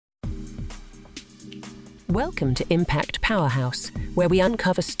Welcome to Impact Powerhouse, where we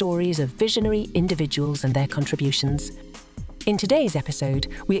uncover stories of visionary individuals and their contributions. In today's episode,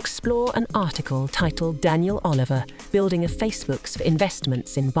 we explore an article titled Daniel Oliver, Building a Facebooks for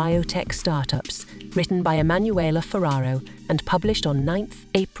Investments in Biotech Startups, written by Emanuela Ferraro and published on 9th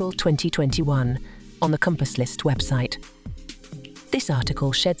April 2021 on the Compass List website. This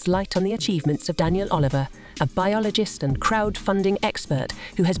article sheds light on the achievements of Daniel Oliver, a biologist and crowdfunding expert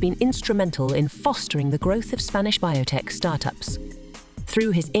who has been instrumental in fostering the growth of Spanish biotech startups.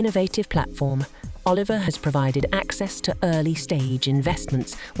 Through his innovative platform, Oliver has provided access to early-stage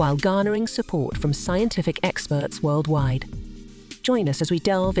investments while garnering support from scientific experts worldwide. Join us as we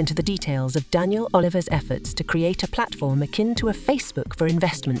delve into the details of Daniel Oliver's efforts to create a platform akin to a Facebook for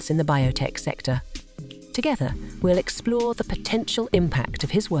investments in the biotech sector. Together, we'll explore the potential impact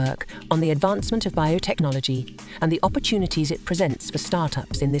of his work on the advancement of biotechnology and the opportunities it presents for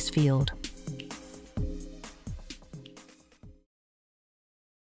startups in this field.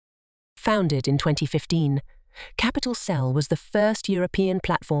 Founded in 2015, Capital Cell was the first European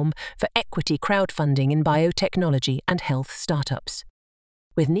platform for equity crowdfunding in biotechnology and health startups.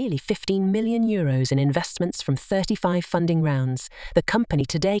 With nearly €15 million in investments from 35 funding rounds, the company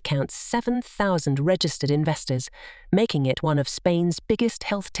today counts 7,000 registered investors, making it one of Spain's biggest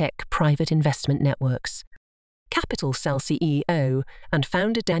health tech private investment networks. Capital Cell CEO and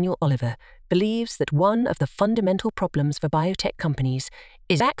founder Daniel Oliver believes that one of the fundamental problems for biotech companies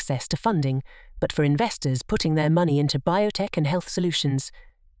is access to funding, but for investors putting their money into biotech and health solutions,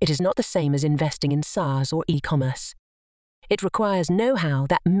 it is not the same as investing in SaaS or e-commerce. It requires know-how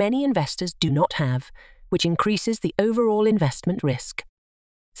that many investors do not have, which increases the overall investment risk.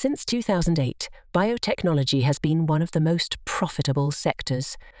 Since 2008, biotechnology has been one of the most profitable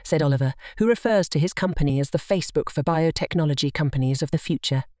sectors, said Oliver, who refers to his company as the Facebook for biotechnology companies of the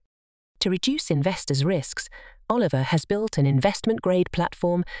future. To reduce investors' risks, Oliver has built an investment-grade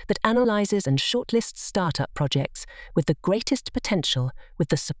platform that analyzes and shortlists startup projects with the greatest potential with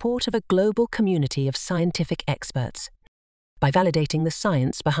the support of a global community of scientific experts. By validating the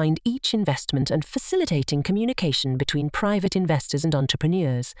science behind each investment and facilitating communication between private investors and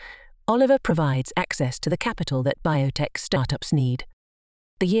entrepreneurs, Oliver provides access to the capital that biotech startups need.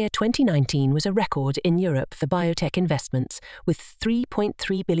 The year 2019 was a record in Europe for biotech investments, with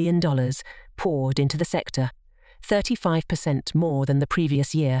 $3.3 billion poured into the sector, 35% more than the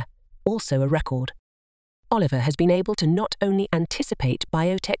previous year, also a record. Oliver has been able to not only anticipate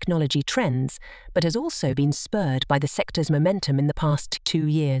biotechnology trends, but has also been spurred by the sector's momentum in the past 2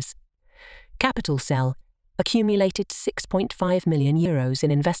 years. Capital Cell accumulated €6.5 million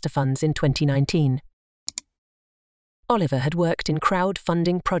in investor funds in 2019. Oliver had worked in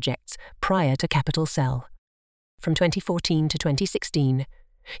crowdfunding projects prior to Capital Cell. From 2014 to 2016,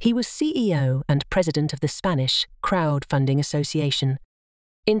 he was CEO and president of the Spanish Crowdfunding Association.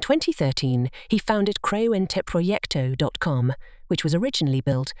 In 2013, he founded Ep60, which was originally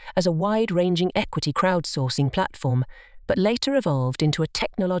built as a wide-ranging equity crowdsourcing platform, but later evolved into a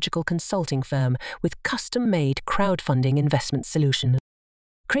technological consulting firm with custom-made crowdfunding investment solutions.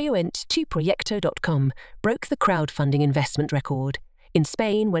 Ep60 broke the crowdfunding investment record in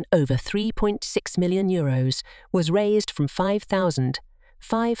Spain when over €3.6 million was raised from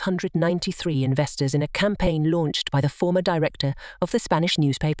 593 investors in a campaign launched by the former director of the Spanish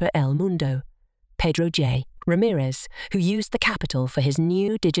newspaper El Mundo, Pedro J. Ramirez, who used the capital for his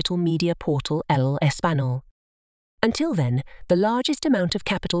new digital media portal El Español. Until then, the largest amount of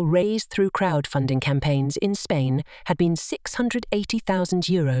capital raised through crowdfunding campaigns in Spain had been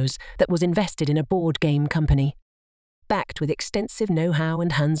 €680,000 that was invested in a board game company. Backed with extensive know-how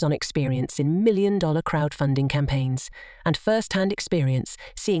and hands-on experience in million-dollar crowdfunding campaigns, and first-hand experience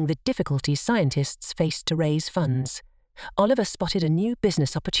seeing the difficulties scientists face to raise funds, Oliver spotted a new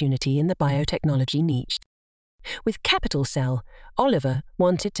business opportunity in the biotechnology niche. With Capital Cell, Oliver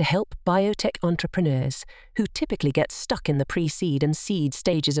wanted to help biotech entrepreneurs who typically get stuck in the pre-seed and seed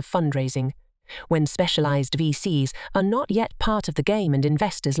stages of fundraising, when specialized VCs are not yet part of the game and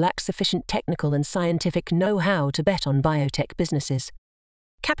investors lack sufficient technical and scientific know-how to bet on biotech businesses.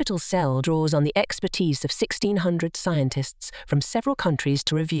 Capital Cell draws on the expertise of 1,600 scientists from several countries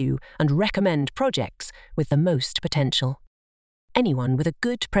to review and recommend projects with the most potential. Anyone with a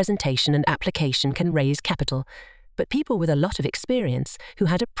good presentation and application can raise capital, but people with a lot of experience who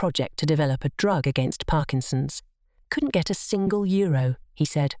had a project to develop a drug against Parkinson's couldn't get a single euro, he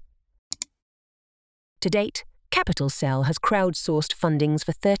said. To date, Capital Cell has crowdsourced fundings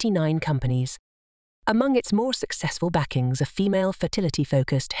for 39 companies. Among its more successful backings, a female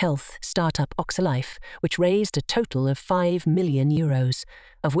fertility-focused health startup Oxalife, which raised a total of €5 million,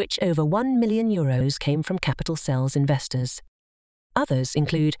 of which over €1 million came from Capital Cell's investors. Others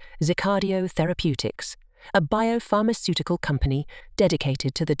include Zicardio Therapeutics, a biopharmaceutical company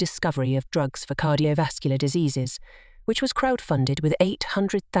dedicated to the discovery of drugs for cardiovascular diseases, which was crowdfunded with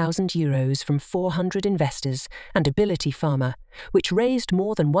 €800,000 from 400 investors, and Ability Pharma, which raised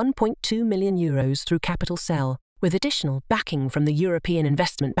more than €1.2 million through Capital Cell, with additional backing from the European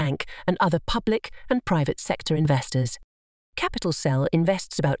Investment Bank and other public and private sector investors. Capital Cell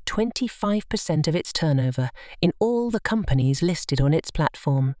invests about 25% of its turnover in all the companies listed on its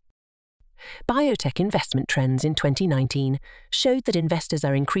platform. Biotech investment trends in 2019 showed that investors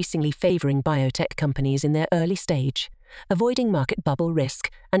are increasingly favoring biotech companies in their early stage, avoiding market bubble risk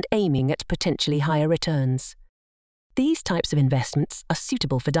and aiming at potentially higher returns. These types of investments are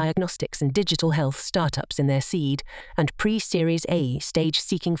suitable for diagnostics and digital health startups in their seed and pre-Series A stage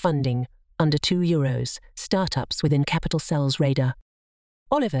seeking funding, under €2, startups within Capital Cell's radar.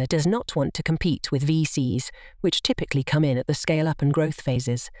 Oliver does not want to compete with VCs, which typically come in at the scale-up and growth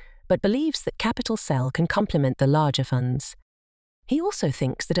phases, but believes that Capital Cell can complement the larger funds. He also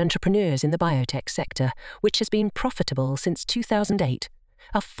thinks that entrepreneurs in the biotech sector, which has been profitable since 2008,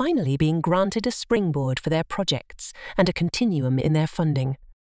 are finally being granted a springboard for their projects and a continuum in their funding.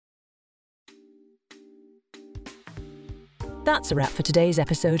 That's a wrap for today's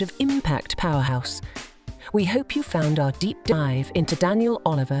episode of Impact Powerhouse. We hope you found our deep dive into Daniel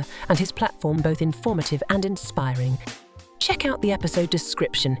Oliver and his platform both informative and inspiring. Check out the episode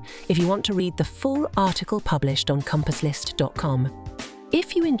description if you want to read the full article published on compasslist.com.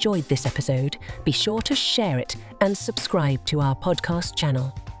 If you enjoyed this episode, be sure to share it and subscribe to our podcast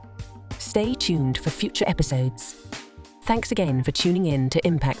channel. Stay tuned for future episodes. Thanks again for tuning in to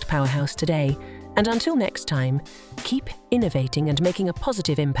Impact Powerhouse today, and until next time, keep innovating and making a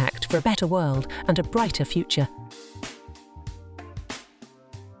positive impact for a better world and a brighter future.